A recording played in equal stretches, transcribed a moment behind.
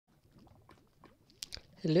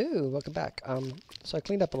Hello, welcome back. So I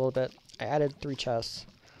cleaned up a little bit. I added 3 chests.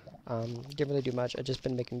 Didn't really do much. I just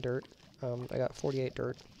been making dirt. I got 48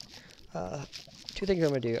 dirt. Two things I'm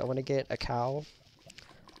gonna do. I want to get a cow.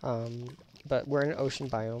 But we're in an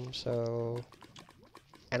ocean biome, so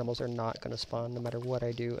animals are not gonna spawn no matter what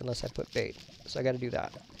I do unless I put bait. So I got to do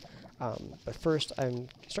that. But first, I'm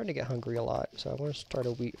starting to get hungry a lot, so I want to start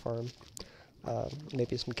a wheat farm.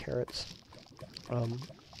 Maybe some carrots.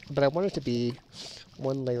 But I want it to be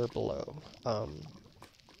one layer below.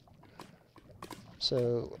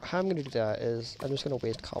 So how I'm going to do that is I'm just going to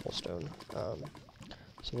waste cobblestone.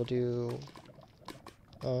 So we'll do,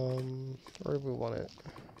 where do we want it?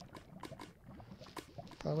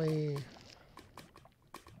 Probably,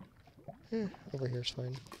 over here is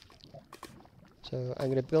fine. So I'm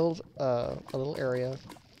going to build a little area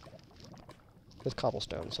with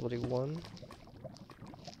cobblestone. So we'll do 1,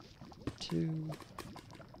 2,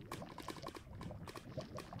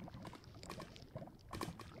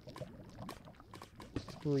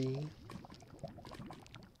 3.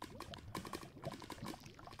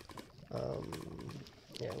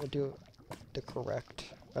 Yeah, we'll do the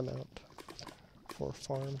correct amount for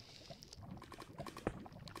farm.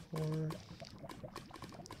 4,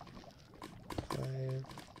 5.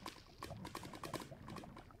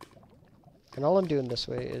 And all I'm doing this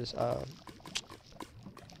way is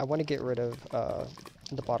I want to get rid of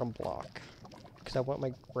the bottom block because I want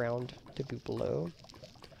my ground to be below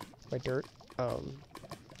my dirt.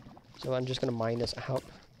 So I'm just going to mine this out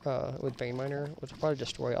with Vein Miner, which will probably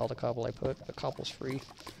destroy all the cobble I put, but cobble's free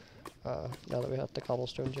now that we have the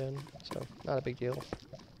cobblestone gen, so not a big deal.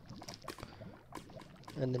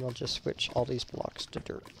 And then I'll just switch all these blocks to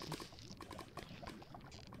dirt.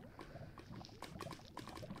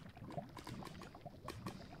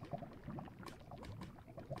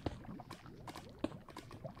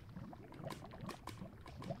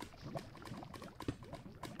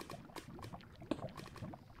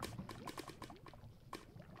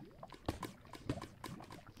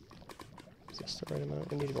 Is this the right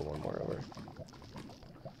amount? We need to go one more over.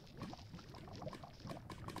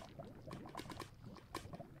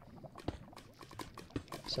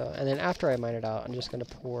 So, and then after I mine it out, I'm just going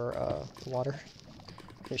to pour water.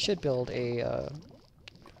 It should build a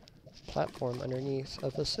platform underneath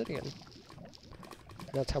of obsidian.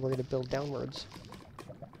 And that's how we're going to build downwards.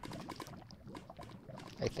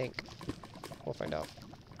 I think. We'll find out.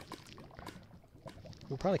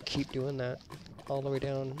 We'll probably keep doing that all the way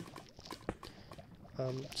down.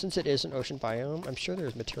 Since it is an ocean biome, I'm sure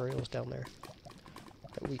there's materials down there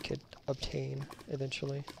that we could obtain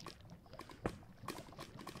eventually.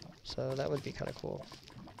 So that would be kind of cool.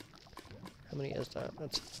 How many is that?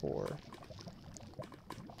 That's 4.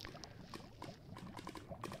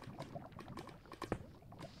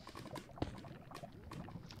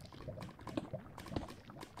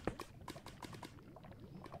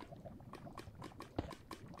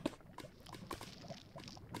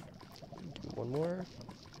 Do one more.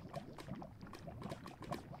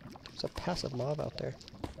 There's a passive mob out there.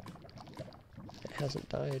 It hasn't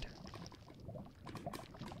died.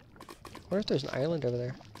 I wonder if there's an island over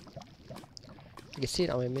there. You can see it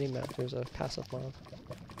on my mini-map. There's a passive mob.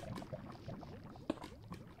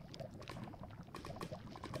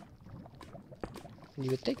 And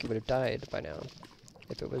you would think it would have died by now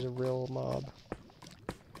if it was a real mob.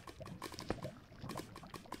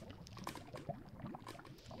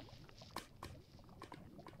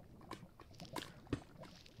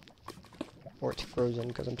 Or it's frozen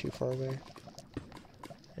because I'm too far away.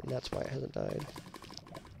 And that's why it hasn't died.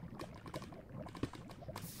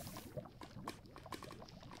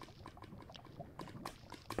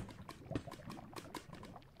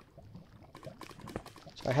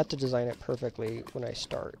 So I have to design it perfectly when I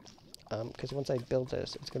start. Because once I build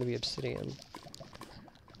this, it's going to be obsidian.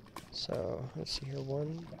 So, let's see here.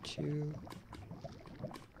 1, 2,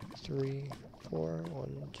 3, 4.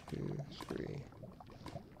 1, 2, 3.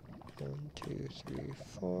 1, 2, 3,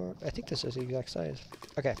 4. I think this is the exact size.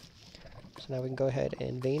 Okay. So now we can go ahead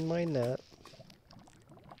and vein mine that.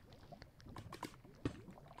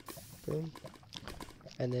 Boom.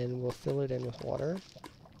 And then we'll fill it in with water.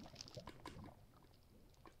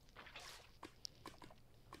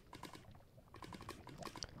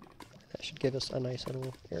 That should give us a nice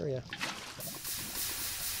little area.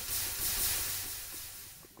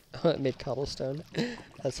 It made cobblestone.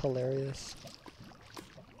 That's hilarious.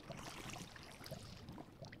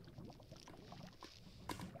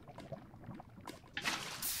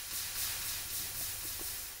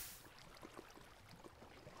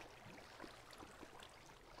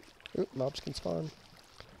 Oop, mobs can spawn.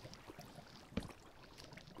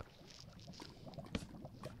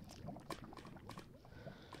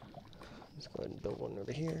 go ahead and build one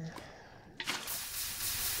over here.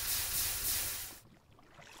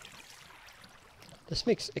 This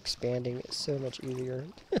makes expanding so much easier.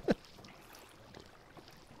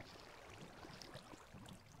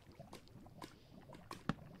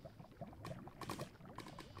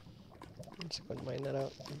 Let's go ahead and mine that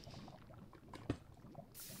out.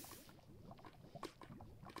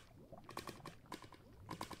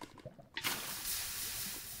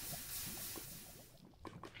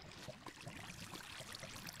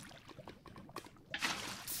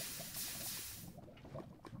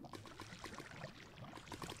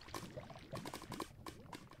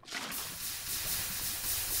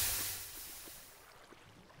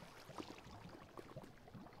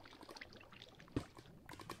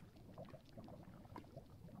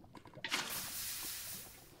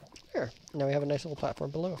 There, now we have a nice little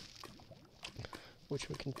platform below, which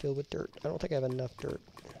we can fill with dirt. I don't think I have enough dirt,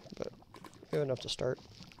 but we have enough to start.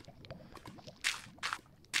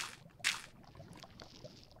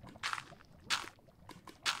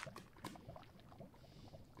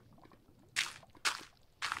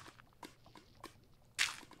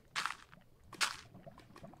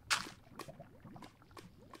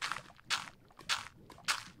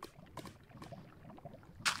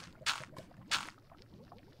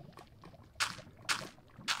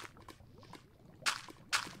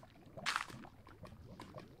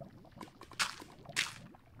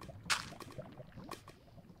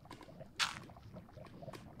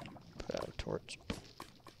 Torch.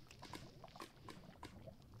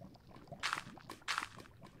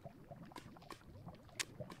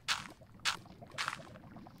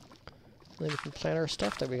 Then we can plant our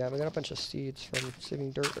stuff that we got. We got a bunch of seeds from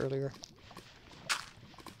saving dirt earlier.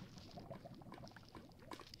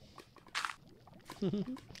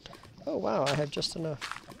 Oh wow, I had just enough.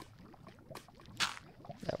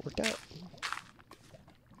 That worked out.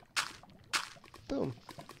 Boom.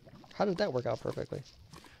 How did that work out perfectly?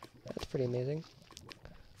 That's pretty amazing.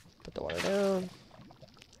 Put the water down.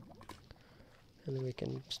 And then we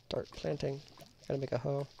can start planting. Gotta make a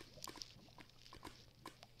hoe.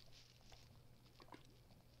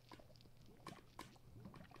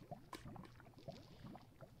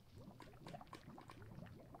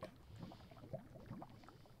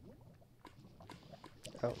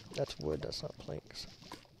 Oh, that's wood, that's not planks.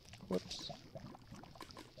 Whoops.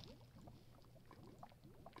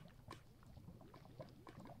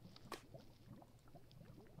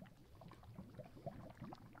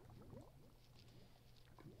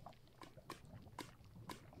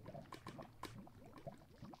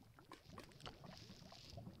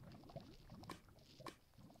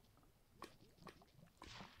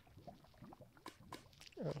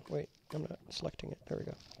 Oh, wait, I'm not selecting it. There we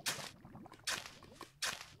go.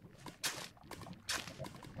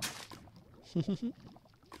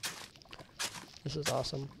 This is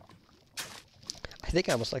awesome. I think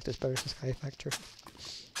I almost like this better than Sky Factory.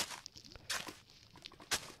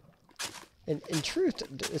 In truth,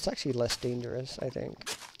 it's actually less dangerous, I think.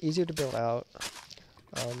 Easier to build out.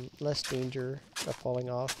 Less danger of falling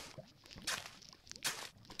off.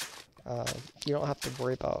 You don't have to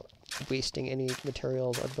worry about wasting any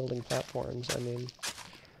materials on building platforms. I mean,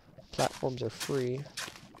 platforms are free.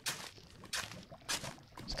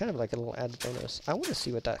 It's kind of like a little added bonus. I want to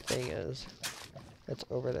see what that thing is that's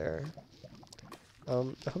over there. I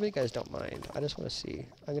hope you guys don't mind. I just want to see.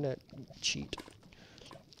 I'm gonna cheat.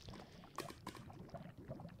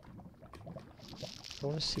 I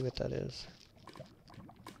want to see what that is.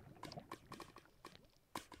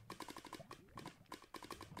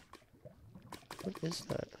 What is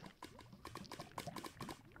that?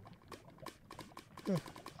 Huh,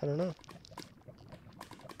 I don't know.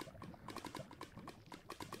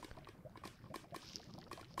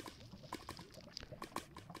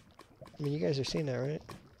 I mean, you guys are seeing that, right?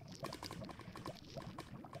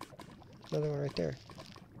 Another one right there.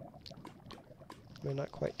 Am I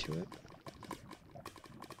not quite to it?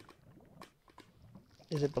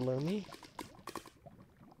 Is it below me?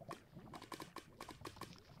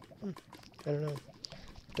 I don't know.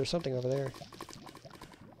 There's something over there.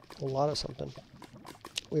 A lot of something.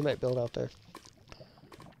 We might build out there.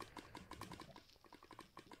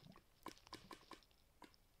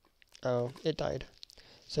 Oh, it died.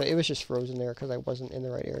 So it was just frozen there because I wasn't in the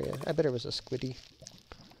right area. I bet it was a squiddy.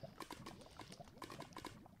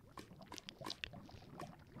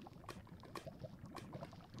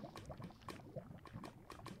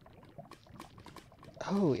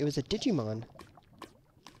 Oh, it was a Digimon.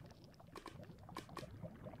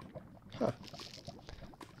 Huh.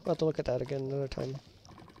 I'll have to look at that again another time.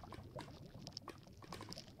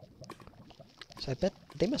 So I bet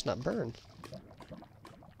they must not burn.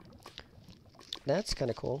 That's kind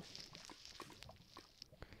of cool.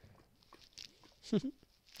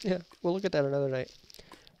 Yeah, we'll look at that another night.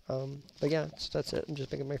 But yeah, so that's it. I'm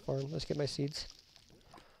just making my farm. Let's get my seeds.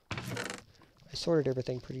 I sorted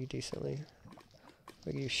everything pretty decently.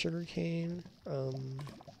 We can use sugarcane,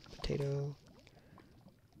 potato.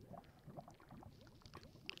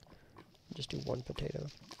 Just do one potato.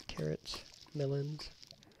 Carrots, melons,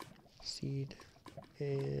 seed,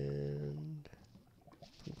 and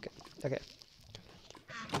pumpkin. Okay.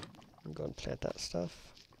 I'm going to plant that stuff.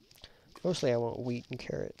 Mostly I want wheat and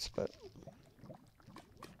carrots, but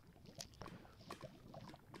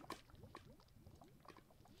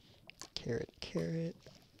carrot.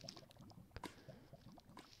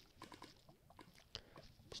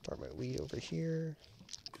 Start my wheat over here.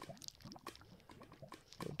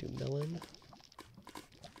 We'll do melon.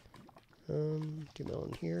 Do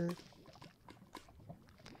melon here.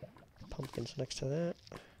 Pumpkins next to that.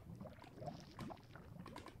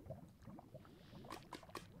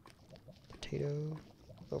 Potato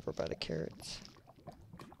over by the carrots.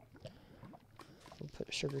 We'll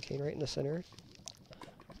put sugarcane right in the center.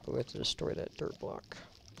 But we have to destroy that dirt block.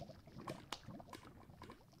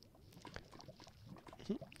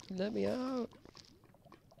 Let me out!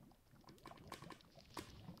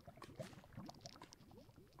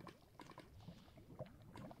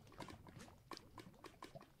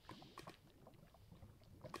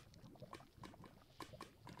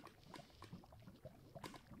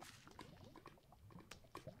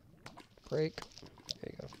 Break.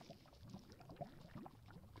 There you go.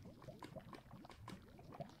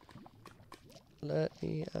 Let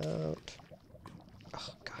me out.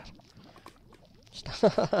 Oh, God.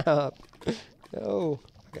 Stop. No.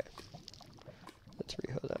 Okay. Let's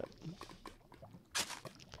reho that.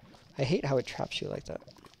 I hate how it traps you like that.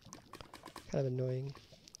 Kind of annoying.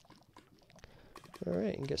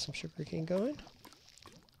 Alright, and get some sugarcane going.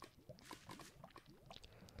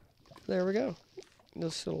 There we go.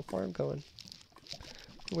 This little farm going.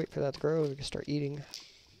 Wait for that to grow, we can start eating.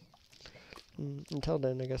 Until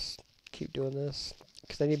then, I guess keep doing this.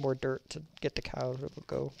 Because I need more dirt to get the cows to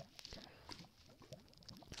go.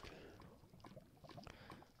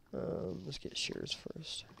 Let's get shears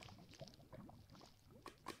first.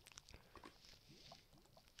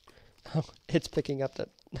 Oh, it's picking up the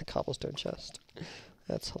cobblestone chest.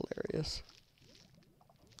 That's hilarious.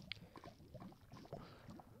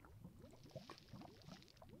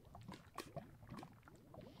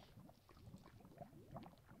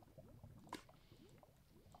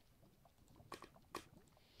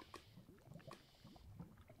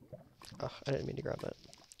 Oh, I didn't mean to grab that.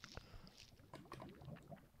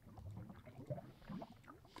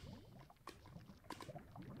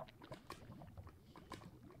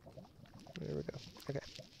 There we go. Okay.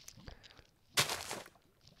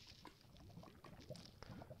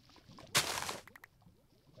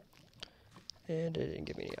 And it didn't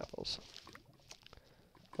give me any apples.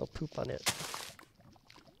 I'll poop on it.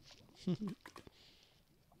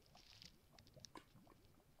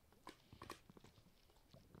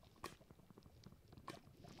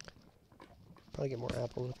 Probably get more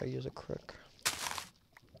apples if I use a crook.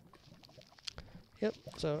 Yep,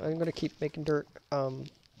 so I'm gonna keep making dirt. Oh,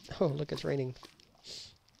 look, it's raining.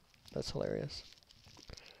 That's hilarious.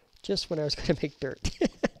 Just when I was gonna make dirt.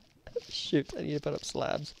 Shoot, I need to put up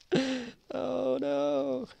slabs. Oh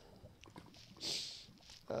no.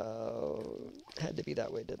 Oh, had to be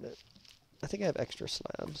that way, didn't it? I think I have extra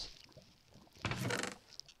slabs.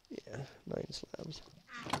 Yeah, 9 slabs.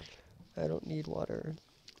 I don't need water.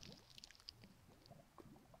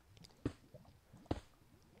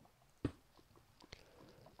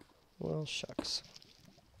 Well, shucks.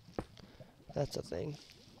 That's a thing.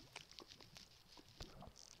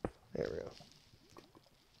 There we go.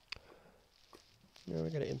 Now we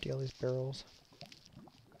gotta empty all these barrels.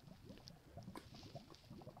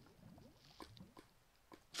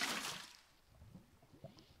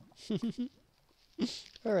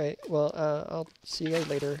 Alright, well, I'll see you guys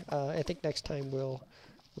later. I think next time we'll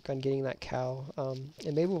work on getting that cow.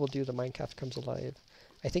 And maybe we'll do the Minecraft Comes Alive.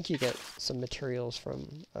 I think you get some materials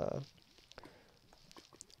from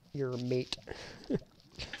your mate.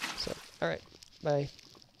 So, alright, bye.